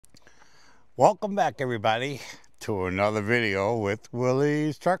Welcome back, everybody, to another video with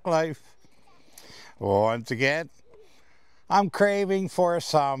Willie's Truck Life. Once again, I'm craving for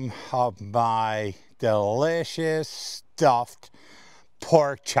some of my delicious stuffed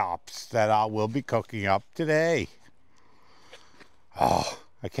pork chops that I will be cooking up today. Oh,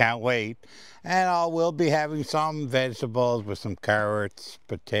 I can't wait. And I will be having some vegetables with some carrots,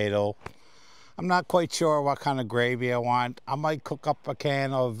 potato. I'm not quite sure what kind of gravy I want. I might cook up a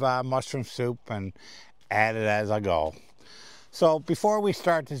can of mushroom soup and add it as I go. So before we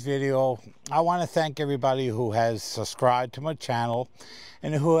start this video, I want to thank everybody who has subscribed to my channel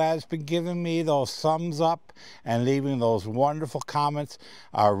and who has been giving me those thumbs up and leaving those wonderful comments.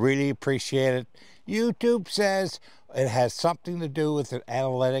 I really appreciate it. YouTube says it has something to do with the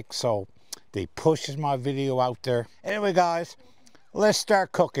analytics, so they pushes my video out there. Anyway, guys, let's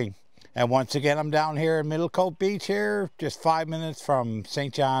start cooking. And once again, I'm down here in Middle Coast Beach here, just 5 minutes from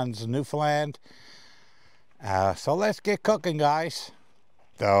St. John's, Newfoundland. So let's get cooking, guys.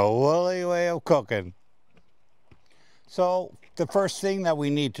 The Willie way of cooking. So the first thing that we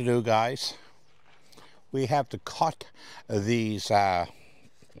need to do, guys, we have to cut these, they're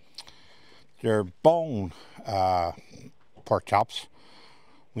bone pork chops.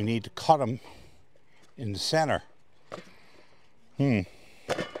 We need to cut them in the center.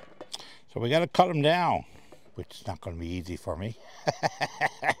 So we got to cut them down, which is not going to be easy for me.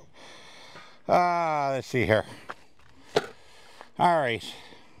 Let's see here. All right.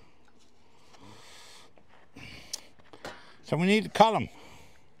 So we need to cut them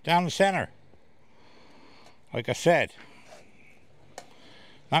down the center. Like I said,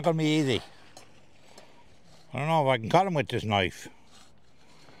 not going to be easy. I don't know if I can cut them with this knife.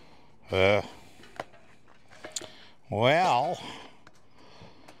 Well,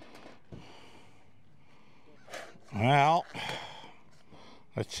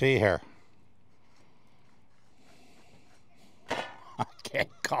 let's see here. I can't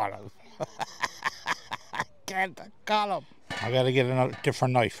cut them. I can't cut them. I gotta get another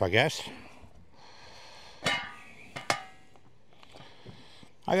different knife, I guess.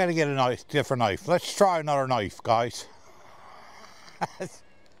 I gotta get a different knife. Let's try another knife, guys.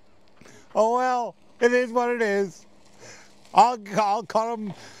 Oh well, it is what it is. I'll cut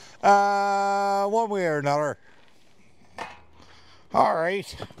them one way or another. All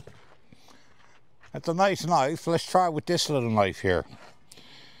right. That's a nice knife. Let's try with this little knife here.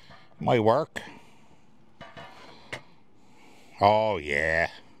 Might work. Oh yeah.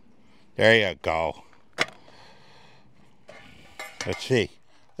 There you go. Let's see.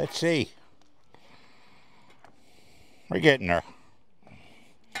 Let's see. We're getting her.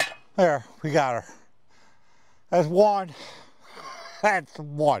 There, we got her. That's one. That's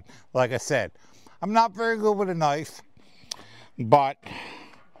one. Like I said, I'm not very good with a knife, but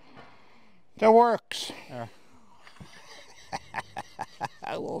that works. There.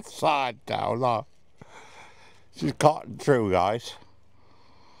 A little side down, look. She's cutting through, guys.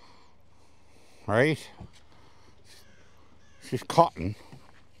 Right? She's cutting.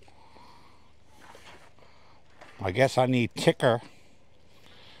 I guess I need thicker.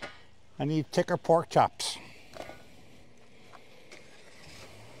 I need thicker pork chops.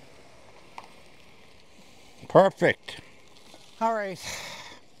 Perfect. All right.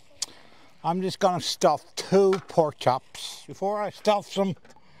 I'm just gonna stuff 2 pork chops. Before I stuff them,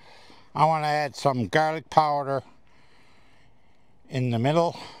 I want to add some garlic powder in the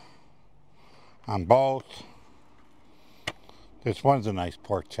middle on both. This one's a nice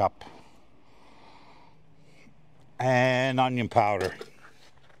pork chop. And onion powder.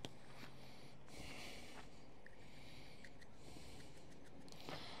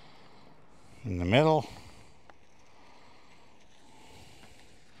 In the middle.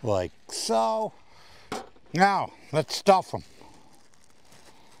 Like so. Now, let's stuff them.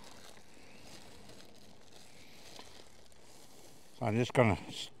 So I'm just going to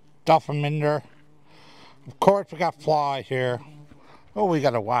stuff them in there. Of course, we got flies here. Oh, we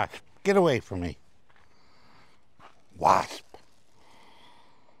got a wasp. Get away from me. Wasp.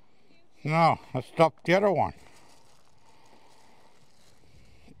 No, let's stuff the other one.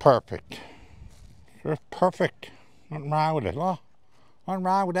 Perfect. Just perfect. Nothing wrong with it. Look. Nothing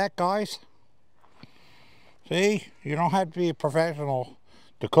wrong with that, guys. See, you don't have to be a professional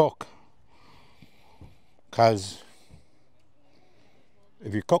to cook. Because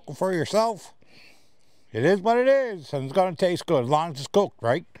if you're cooking for yourself, it is what it is. And it's going to taste good as long as it's cooked,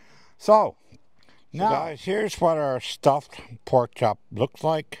 right? So now, guys, here's what our stuffed pork chop looks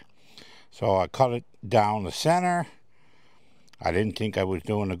like. So I cut it down the center. I didn't think I was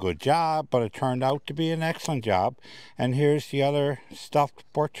doing a good job, but it turned out to be an excellent job. And here's the other stuffed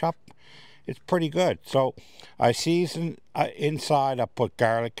pork chop. it's pretty good. So I season inside. I put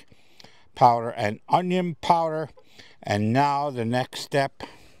garlic powder and onion powder, and now the next step,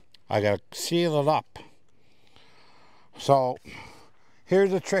 I gotta seal it up. So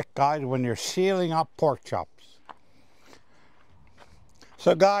here's the trick, guys, when you're sealing up pork chops.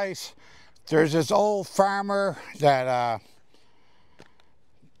 So guys, there's this old farmer that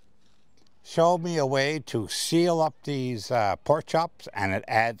showed me a way to seal up these pork chops, and it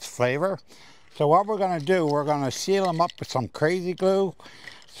adds flavor. So what we're going to do, we're going to seal them up with some crazy glue.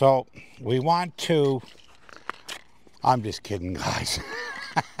 So we want to, I'm just kidding, guys.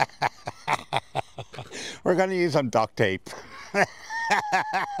 We're going to use some duct tape.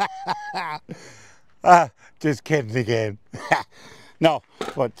 Just kidding again. No,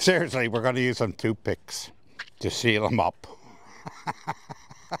 but seriously, we're going to use some toothpicks to seal them up.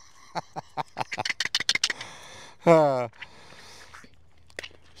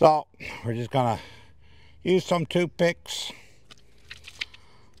 So we're just gonna use some toothpicks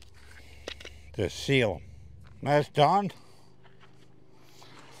to seal them. That's done.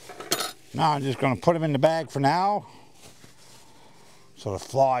 Now I'm just gonna put them in the bag for now, so the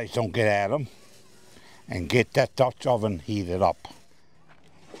flies don't get at them, and get that Dutch oven heated up.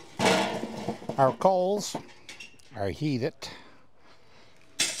 Our coals are heated.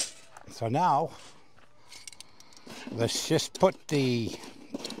 So now let's just put the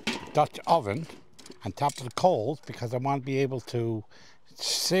Dutch oven on top of the coals, because I want to be able to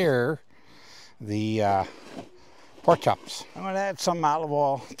sear the pork chops. I'm going to add some olive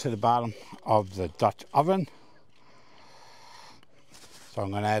oil to the bottom of the Dutch oven. So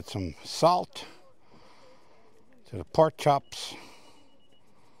I'm going to add some salt to the pork chops.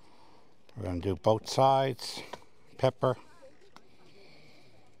 We're going to do both sides. Pepper.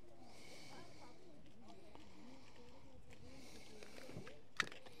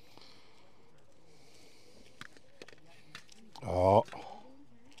 Oh.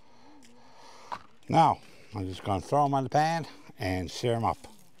 Now, I'm just going to throw them on the pan and sear them up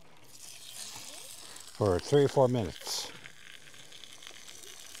for 3 or 4 minutes.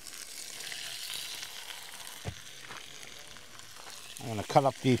 I'm going to cut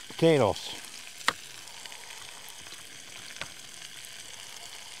up these potatoes.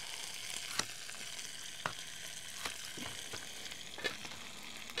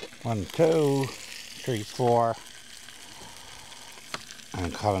 One, two, three, four.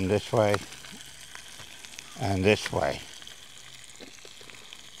 And cut them this way and this way.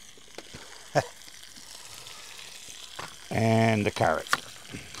 And the carrot.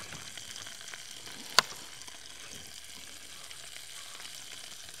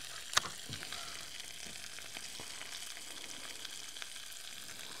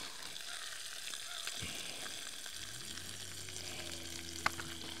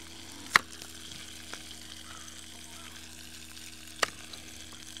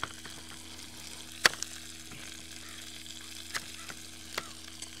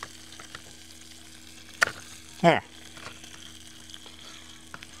 There.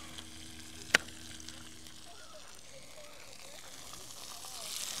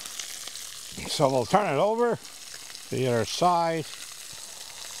 So we'll turn it over to the other side.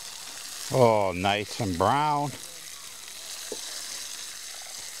 Oh, nice and brown.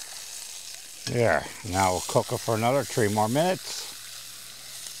 There. Now we'll cook it for another 3 more minutes.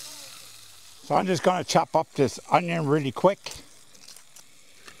 So I'm just going to chop up this onion really quick.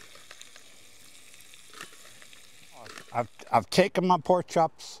 I've taken my pork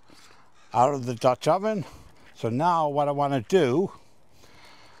chops out of the Dutch oven. So now what I want to do,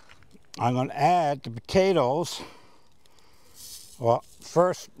 I'm going to add the potatoes. Well,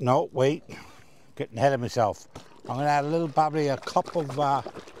 first, no, wait, getting ahead of myself. I'm going to add probably a cup of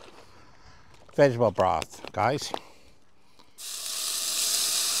vegetable broth, guys.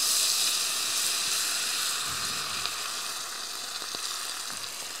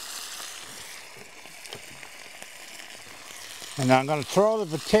 And I'm going to throw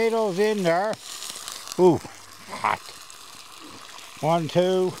the potatoes in there. Ooh, hot. 1,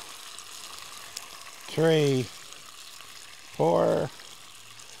 2, 3, 4.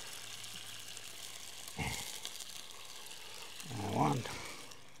 And 1,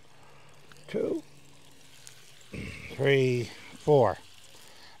 2, 3, 4.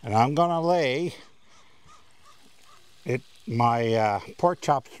 And I'm going to lay my pork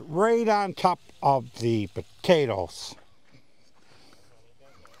chops right on top of the potatoes.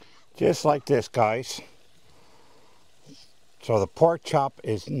 Just like this, guys. So the pork chop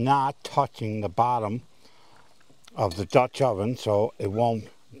is not touching the bottom of the Dutch oven, so it won't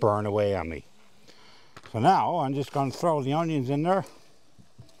burn away on me. So now I'm just going to throw the onions in there.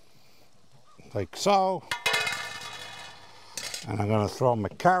 like so. And I'm going to throw my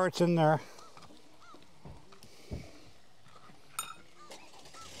carrots in there.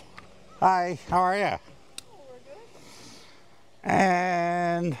 Hi, how are you? Oh, we're good.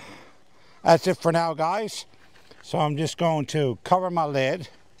 And that's it for now, guys. So I'm just going to cover my lid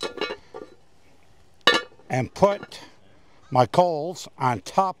and put my coals on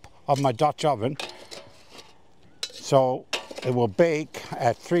top of my Dutch oven so it will bake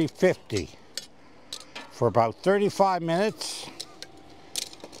at 350 for about 35 minutes.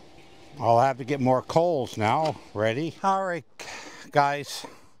 I'll have to get more coals now ready. All right, guys,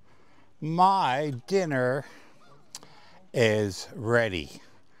 my dinner is ready.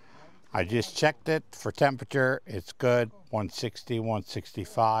 I just checked it for temperature. It's good, 160,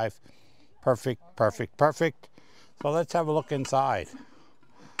 165. Perfect, perfect, perfect. So let's have a look inside.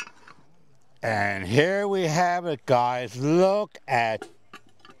 And here we have it, guys. Look at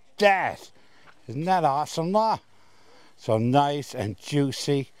that. Isn't that awesome? So nice and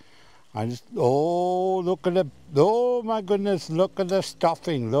juicy. Oh, look at it. Oh my goodness, look at the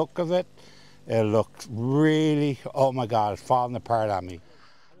stuffing. Look at it. It looks really, oh my God, it's falling apart on me.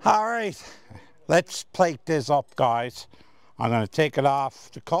 All right, let's plate this up, guys. I'm gonna take it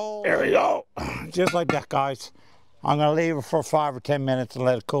off the coal. There we go. Just like that, guys. I'm gonna leave it for 5 or 10 minutes and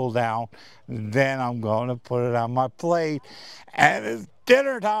let it cool down. Then I'm gonna put it on my plate. And it's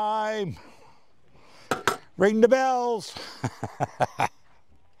dinner time. Ring the bells.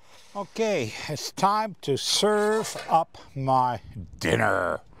 Okay, it's time to serve up my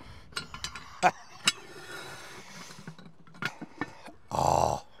dinner.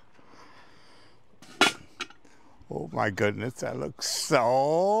 Oh my goodness, that looks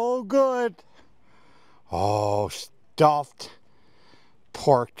so good. Oh, stuffed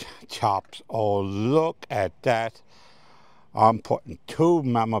pork chops. Oh, look at that. I'm putting 2 of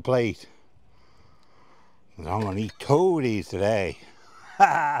them on my plate. I'm gonna eat 2 of these today.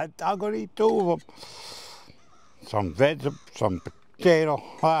 I'm gonna eat 2 of them. Some vegetable, some potato.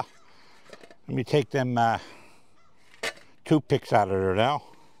 Let me take them toothpicks out of there now.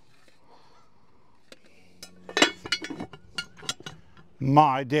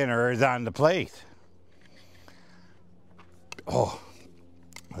 My dinner is on the plate. Oh,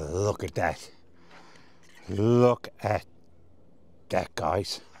 look at that. Look at that,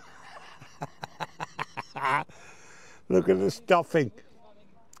 guys. Look at the stuffing.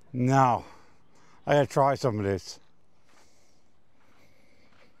 Now, I gotta try some of this.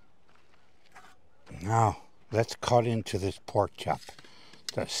 Now, let's cut into this pork chop.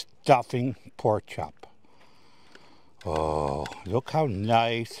 The stuffing pork chop. Oh, look how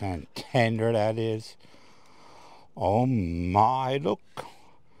nice and tender that is. Oh my, look.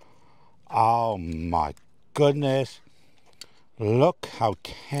 Oh my goodness. Look how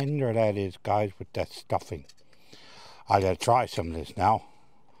tender that is, guys, with that stuffing. I gotta try some of this now.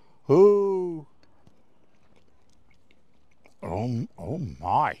 Ooh. Oh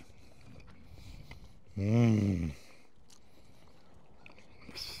my. Mmm.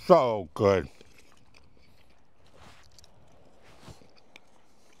 So good.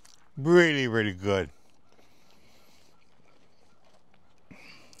 Really, really good.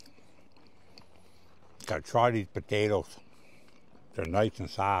 Gotta try these potatoes. They're nice and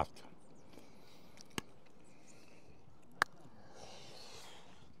soft.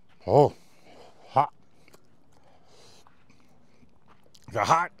 Oh, hot. They're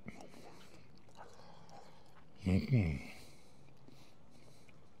hot.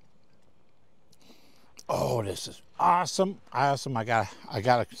 Oh, this is awesome. Awesome. I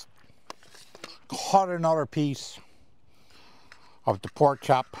gotta cut another piece of the pork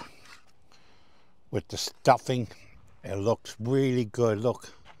chop with the stuffing. It looks really good. Look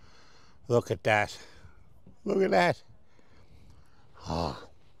at that. Look at that. Oh.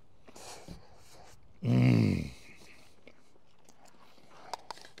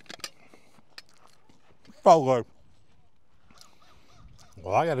 So good.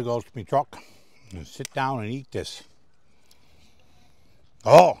 Well, I gotta go to my truck and sit down and eat this.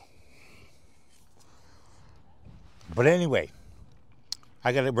 Oh. But anyway,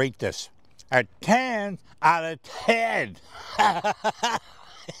 I gotta rate this at 10 out of 10.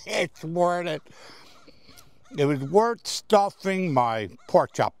 It's worth it. It was worth stuffing my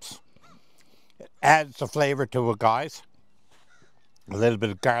pork chops. It adds the flavor to it, guys. A little bit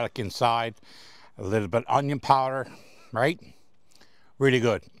of garlic inside, a little bit of onion powder, right? Really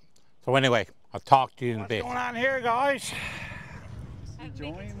good. So anyway, I'll talk to you in a bit. What's going on here, guys?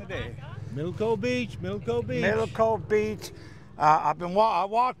 Enjoying the day. Milko Beach, Milko Beach. Milko Beach. I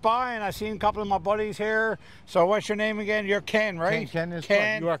walked by and I seen a couple of my buddies here. So what's your name again? You're Ken, right? Ken is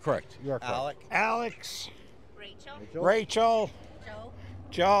correct. You are correct. You are correct. Alex. Rachel. Rachel.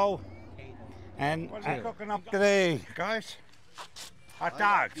 Joe. And what's cooking up today, guys? Hot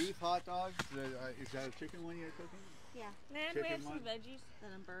dogs. Beef hot dogs. Is that a chicken one you're cooking? Yeah. And we have some veggies that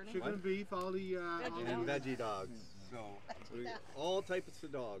I'm burning. Chicken, beef, all the Veggie veggie dogs. So all types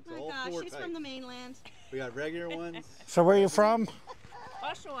of dogs. Oh my all gosh, four she's types. from the mainland. We got regular ones. So where are you from?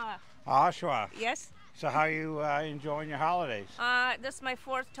 Oshawa. Oshawa. Yes. So how are you enjoying your holidays? This is my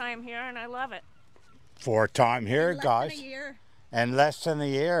 4th time here and I love it. 4th time here, Less guys. than a year. And less than a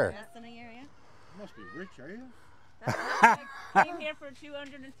year. Less than a year, yeah. You must be rich, are you? I came here for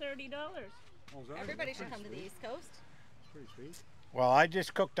 $230. Everybody should come to the East Coast. Pretty sweet. Well, I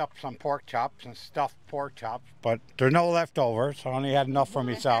just cooked up some pork chops and stuffed pork chops, but there's no leftovers. I only had enough for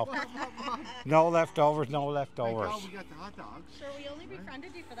myself. No leftovers, no leftovers. Thank God we got the hot dogs. Sure, we only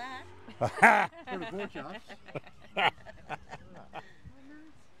befriended you for that. For the pork chops.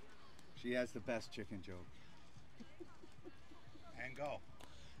 She has the best chicken joke. And go.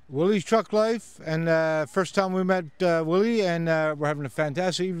 Willie's Truck Life, and first time we met Willie, and we're having a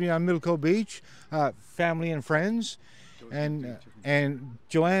fantastic evening on Middle Cove Beach, family and friends, and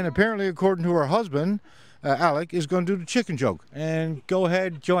Joanne, apparently according to her husband, Alec, is going to do the chicken joke. And go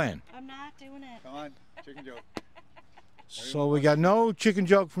ahead, Joanne. I'm not doing it. Come on, chicken joke. So we got no chicken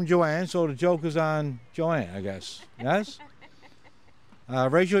joke from Joanne, so the joke is on Joanne, I guess. Yes?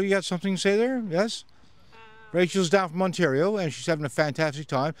 Rachel, you got something to say there? Yes? Rachel's down from Ontario, and she's having a fantastic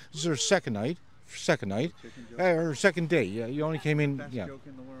time. This is her second night. Her second day. Yeah, you only came in. Best Yeah. joke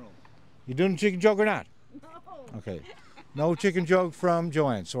in the world. You doing the chicken joke or not? No. Okay. No chicken joke from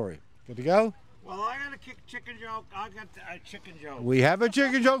Joanne. Sorry. Good to go? Well, I got a chicken joke. I got a chicken joke. We have a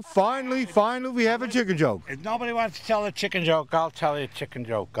chicken joke. Finally, we have a chicken joke. If nobody wants to tell a chicken joke, I'll tell you a chicken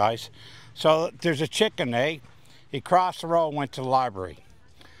joke, guys. So there's a chicken, eh? He crossed the road and went to the library.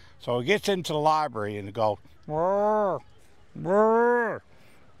 So he gets into the library and he goes, brr, brr,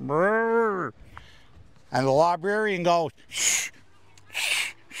 brr. And the librarian goes, shh,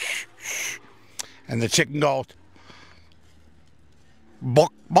 shh, shh, shh. And the chicken goes,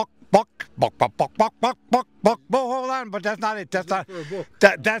 buck, buck, buck, buck, buck, buck, buck, buck, buck, buck. Hold on, but that's not it. That's not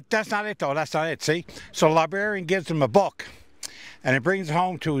that's not it though. That's not it. See, so the librarian gives him a book, and he brings it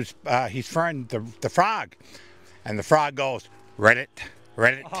home to his friend, the frog, and the frog goes, read it,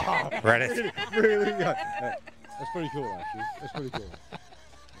 read it, read it. Really? That's pretty cool, actually. That's pretty cool.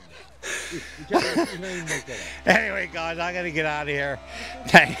 You can't even make that up. Anyway, guys, I got to get out of here.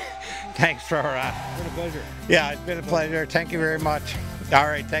 Thanks for. It's been a pleasure. Yeah, it's been a pleasure. Thank you very much. All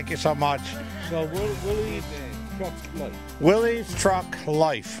right, thank you so much. So Willie's Truck Life. Willie's Truck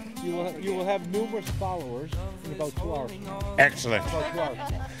Life. You will have numerous followers in about 2 hours. Excellent. About 2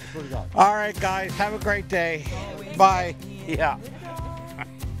 hours. Pretty good. All right, guys, have a great day. Bye. Yeah.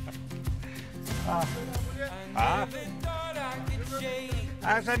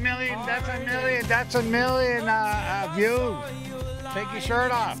 That's a million. That's a million. That's a million views. Take your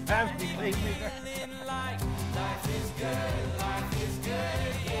shirt off.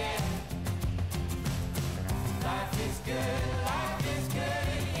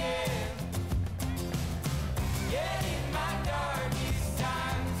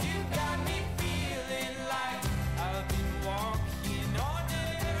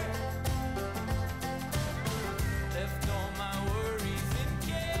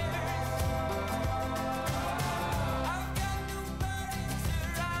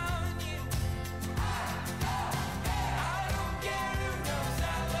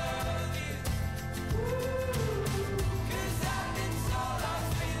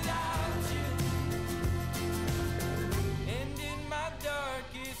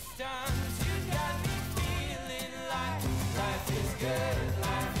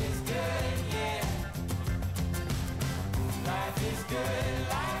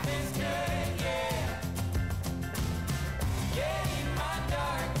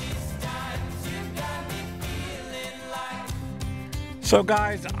 So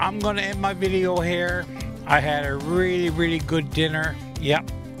guys, I'm gonna end my video here. I had a really good dinner. Yep,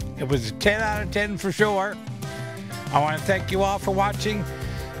 it was a 10 out of 10 for sure. I want to thank you all for watching.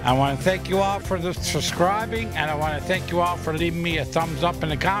 I want to thank you all for subscribing, and I want to thank you all for leaving me a thumbs up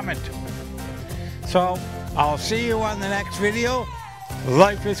and a comment. So I'll see you on the next video.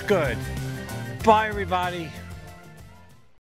 Life is good. Bye everybody.